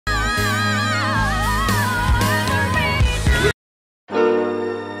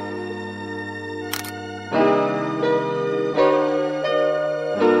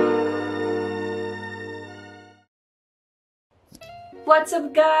What's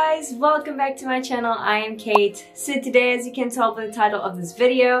up guys? Welcome back to my channel. I am Kate. So today, as you can tell by the title of this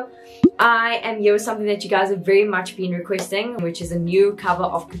video, I am here with something that you guys have very much been requesting, which is a new cover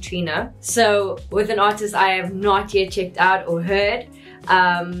of Katrina. So with an artist I have not yet checked out or heard.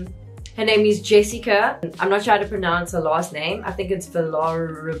 Her name is Jessica. I'm not sure how to pronounce her last name. I think it's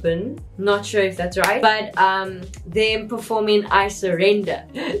Villarubin. Not sure if that's right. But them performing I Surrender.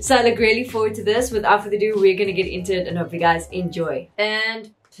 So I look really forward to this. Without further ado, we're gonna get into it and hope you guys enjoy.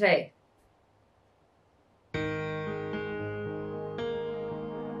 And play.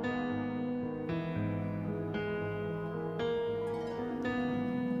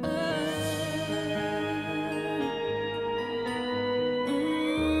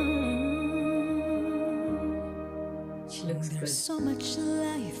 There's so much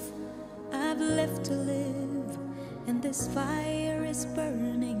life I've left to live, and this fire is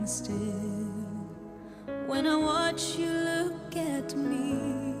burning still. When I watch you look at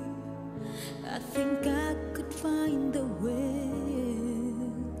me, I think I could find the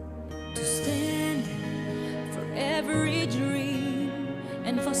will to stand for every dream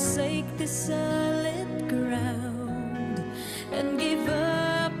and forsake this solid ground and give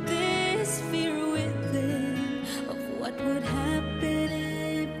up this fear within of what would happen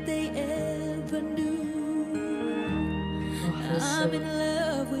if they ever knew. I'm in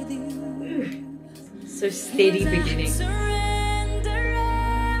love with you. So steady beginning. Surrender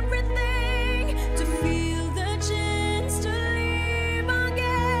everything to feel the chance to live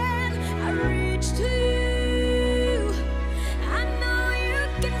again. I reach to you. I know you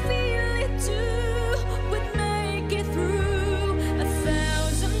can feel it too. We'd make it through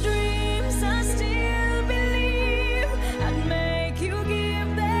 1,000 dreams. I still believe I'd make you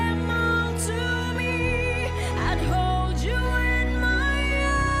give them all to me. I'd hold you in my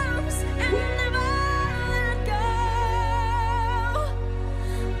arms and never let go.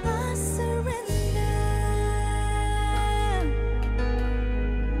 I surrender.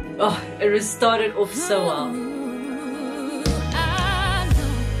 Oh, it was started off so well. I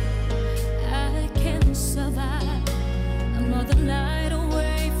know I can survive another night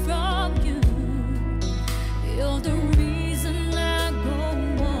away from you. You're the reason I go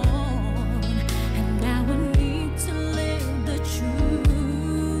on, and now I need to live the truth.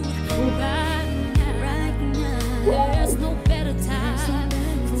 Right now, there's no better time.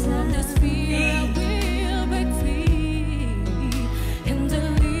 From this fear I will break free and to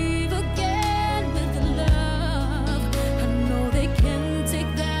live again with the love. I know they can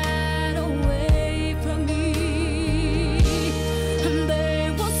take that away from me, and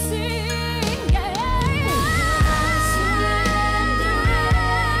they will sing, yeah. I surrender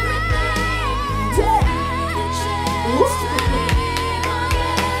everything to have the chance to live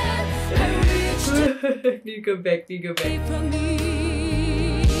again. I reach You go back, you go back. from me,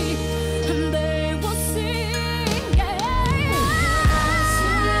 and they will sing, yeah. I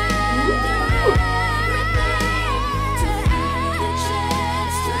surrender everything to have the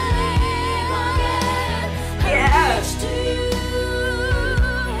chance to live again. I reach to you.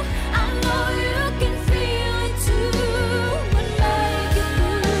 I know you can feel it too. When make it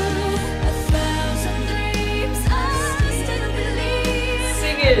through 1,000 dreams, I still believe.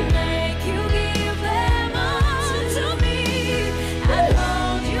 Sing it. Make you give them all to me. I'd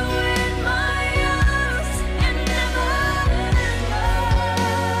hold you in my arms and never let go.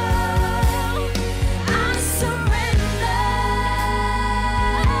 I surrender.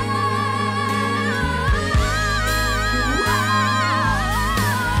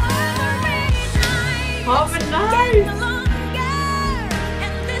 Harmonize. Getting longer,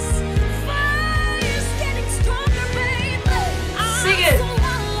 and this fire's getting stronger, baby. Sing it.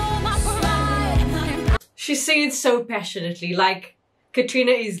 Swallow my pride. She's singing so passionately, like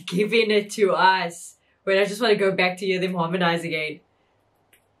Katrina is giving it to us. Wait, I just want to go back to hear them harmonize again.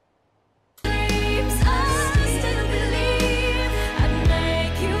 Dreams, I still believe I'd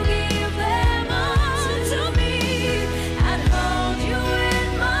make you give them all to me. I'd hold you in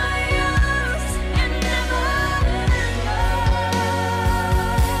my arms and never let go.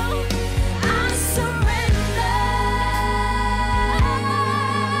 I surrender.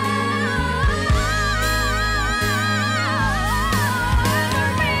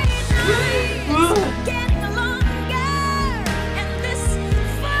 Getting longer, and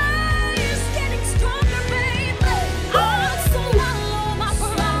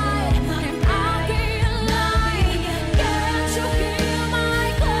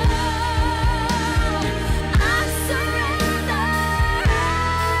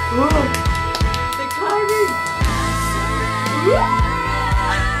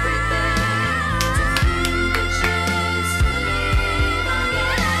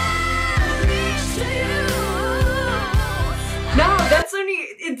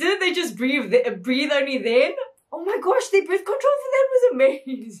breathe only then. Oh my gosh, their breath control for that was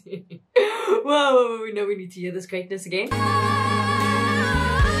amazing. Whoa, no, we need to hear this greatness again.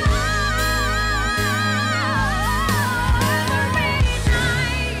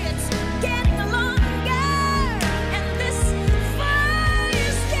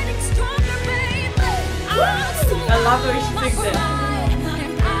 I love how she sings it.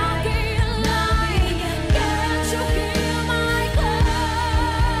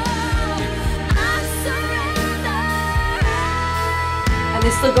 And they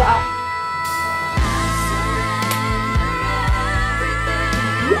still go up.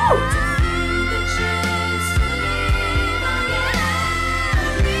 Woo!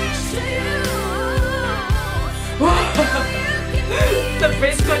 The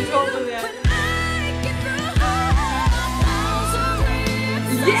breath control for that.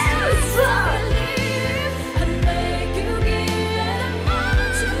 Yes!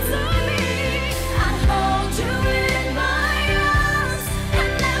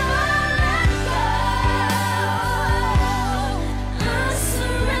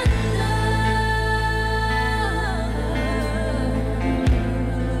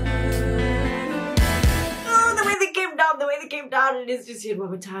 The way they came down, and it's just here one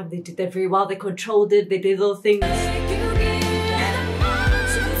more time. They did that very well. They controlled it. They did little things.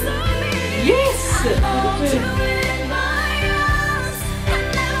 Yes!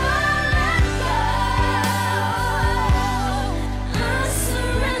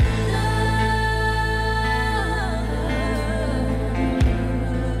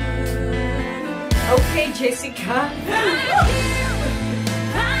 Okay, Jessica.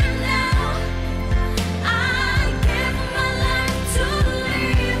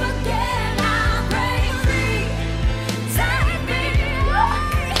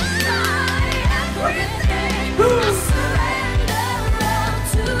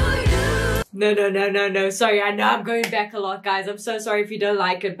 No. Sorry, I know I'm going back a lot, guys. I'm so sorry if you don't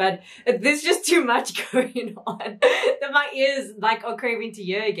like it, but there's just too much going on that my ears like are craving to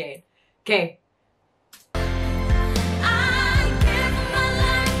hear again. Okay.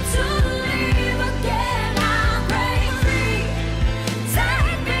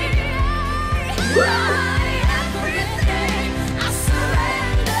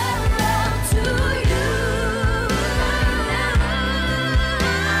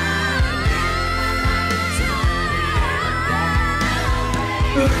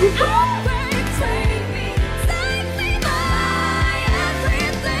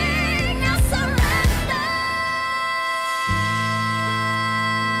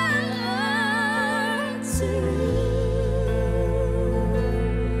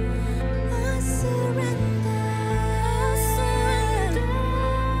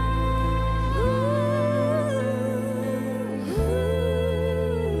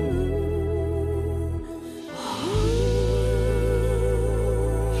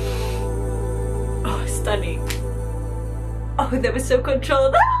 Stunning. Oh, that was so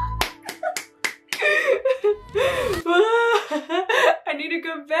controlled. I need to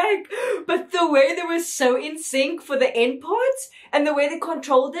go back. But the way they were so in sync for the end parts, and the way they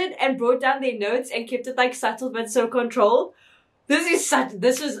controlled it and brought down their notes and kept it like subtle but so controlled. This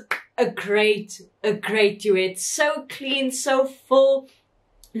was a great duet. So clean, so full.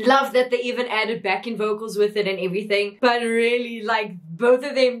 Love that they even added backing vocals with it and everything. But really, like, both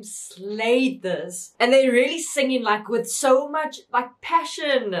of them slayed this. And they're really singing, like, with so much, like,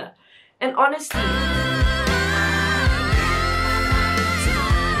 passion and honesty.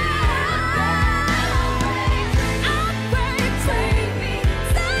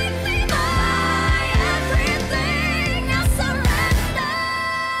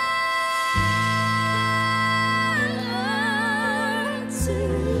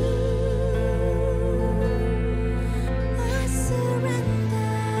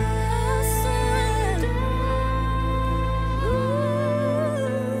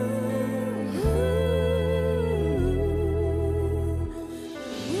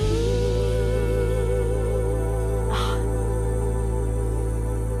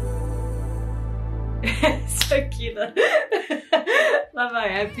 So cute. Love how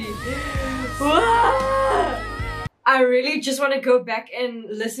happy. Wow. I really just want to go back and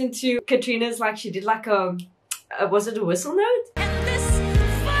listen to Katrina's, like she did like a was it a whistle note?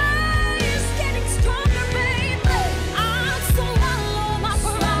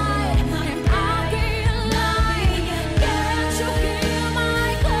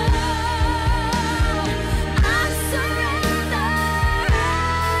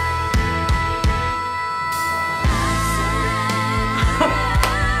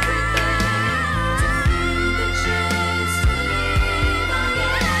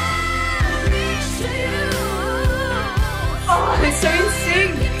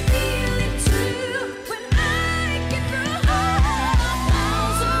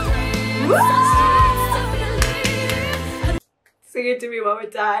 Sing it to me one more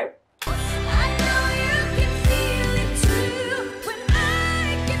time.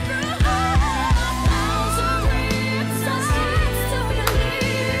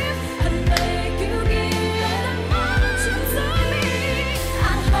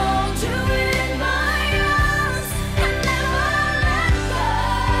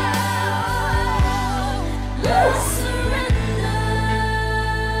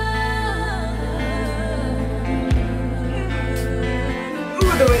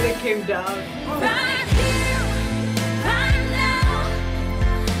 The way they came down. Right here, right now,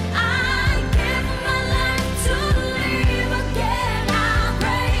 I give my life to live again. I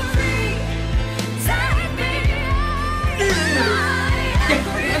break free, take me.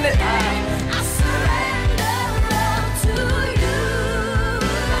 I surrender all to you.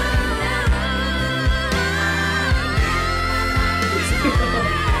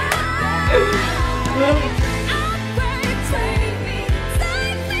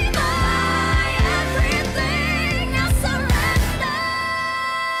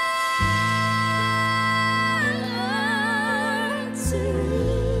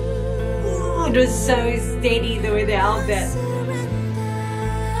 It was so steady the way they held that.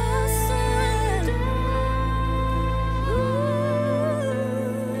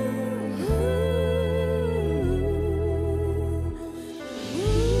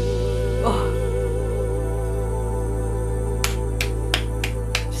 Oh.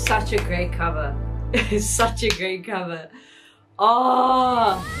 Such a great cover. Such a great cover.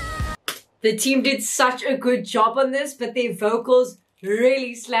 Oh, the team did such a good job on this, but their vocals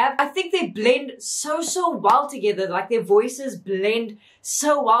really slap. I think they blend so well together. Like their voices blend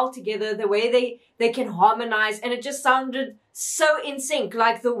so well together, the way they can harmonize, and it just sounded so in sync.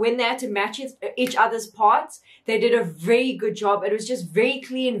 Like when they had to match each other's parts, they did a very good job. It was just very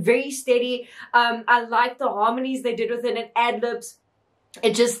clean, very steady. I like the harmonies they did with it and ad-libs.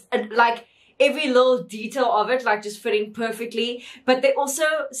 It just like every little detail of it like just fitting perfectly, but they also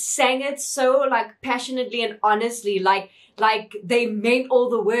sang it so like passionately and honestly, like they meant all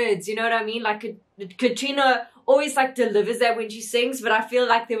the words, you know what I mean? Like Katrina always like delivers that when she sings, but I feel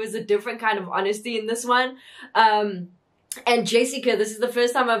like there was a different kind of honesty in this one. And Jessica, this is the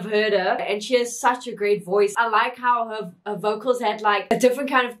first time I've heard her, and she has such a great voice. I like how her vocals had like a different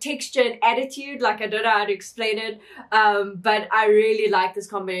kind of texture and attitude. Like I don't know how to explain it, but I really like this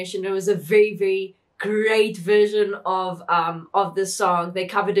combination. It was a very great version of this song. They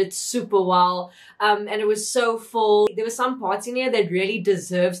covered it super well, and it was so full. There were some parts in here that really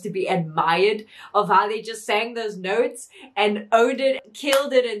deserves to be admired, of how they just sang those notes and owned it,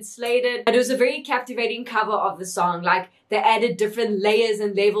 killed it and slayed it. But it was a very captivating cover of the song. Like they added different layers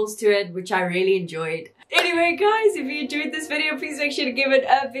and levels to it, which I really enjoyed. Anyway guys, if you enjoyed this video, please make sure to give it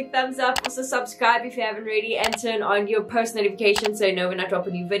a big thumbs up. Also subscribe if you haven't already, and turn on your post notifications so you know when I drop a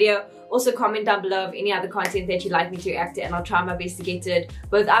new video. Also comment down below of any other content that you'd like me to react to, and I'll try my best to get to it.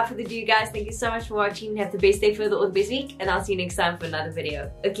 But without further ado guys, thank you so much for watching. Have the best day further or the best week, and I'll see you next time for another video.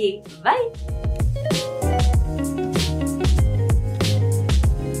 Okay, bye!